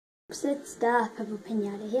It's the purple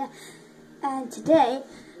pinata here, and today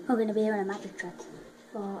we're going to be doing a magic trick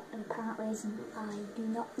for an apparent reason I do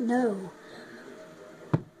not know.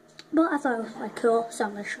 But I thought it was quite cool, so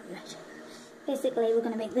I'm going to show you it. Basically, we're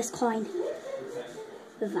going to make this coin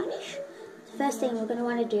vanish. The first thing we're going to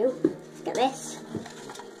want to do is get this.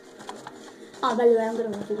 Oh, by the way, I'm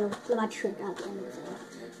going to reveal the magic trick at the end of the video.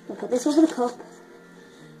 We'll put this over the cup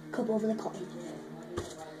over the coin.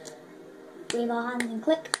 Leave our hands and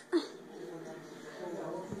click.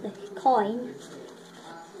 The coin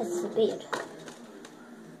has disappeared.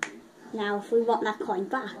 Now, if we want that coin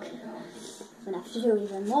back, we're going to have to do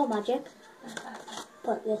even more magic.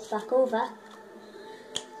 Put this back over,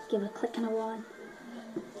 give it a click and a one,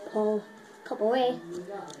 pull the cup away,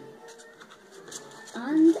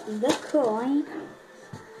 and the coin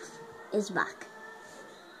is back.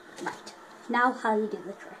 Right, now how you do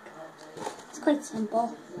the trick. It's quite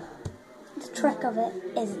simple. The trick of it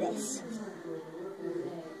is this.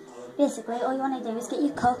 Basically, all you want to do is get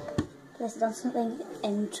your cup, place it on something,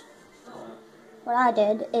 and what I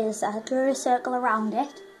did is I drew a circle around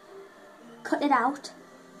it, cut it out,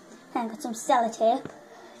 then got some sellotape,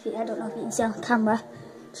 I don't know if you can see on camera,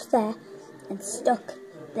 just there, and stuck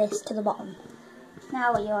this to the bottom.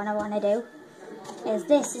 Now what you want to do is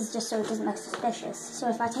this is just so it doesn't look suspicious. So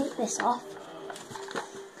if I take this off,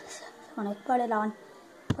 when I put it on,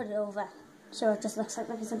 put it over, so it just looks like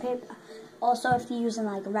a piece of paper. Also, if you're using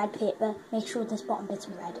like red paper, make sure this bottom bit's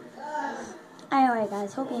red. Anyway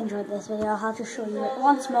guys, hope you enjoyed this video. I'll just show you it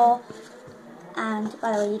once more. And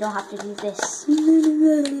by the way, you don't have to do this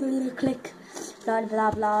click, blah blah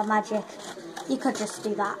blah magic. You could just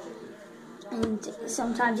do that. And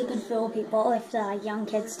sometimes you can fool people if they're like young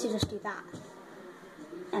kids to just do that.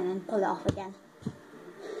 And then pull it off again.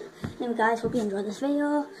 Anyway guys, hope you enjoyed this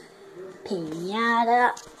video.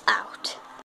 Pinata out.